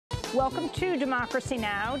Welcome to Democracy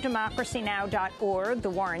Now!, democracynow.org, the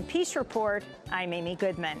War and Peace Report. I'm Amy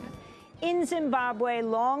Goodman. In Zimbabwe,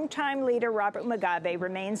 longtime leader Robert Mugabe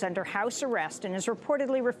remains under house arrest and is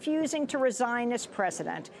reportedly refusing to resign as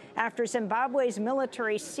president after Zimbabwe's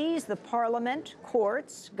military seized the parliament,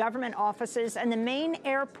 courts, government offices, and the main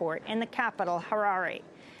airport in the capital, Harare.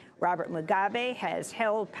 Robert Mugabe has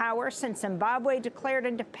held power since Zimbabwe declared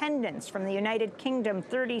independence from the United Kingdom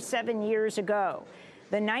 37 years ago.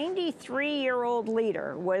 The 93-year-old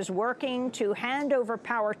leader was working to hand over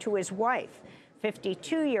power to his wife,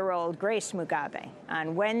 52-year-old Grace Mugabe.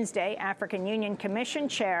 On Wednesday, African Union Commission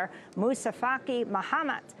Chair Musa Faki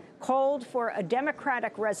Mahamat called for a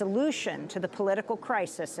democratic resolution to the political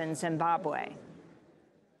crisis in Zimbabwe.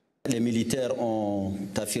 The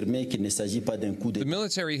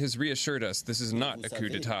military has reassured us this is not a coup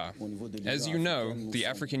d'etat. As you know, the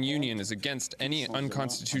African Union is against any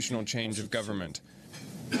unconstitutional change of government.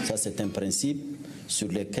 This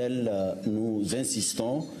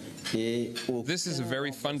is a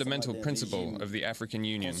very fundamental principle of the African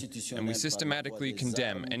Union, and we systematically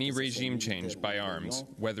condemn any regime change by arms,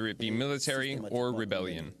 whether it be military or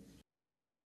rebellion.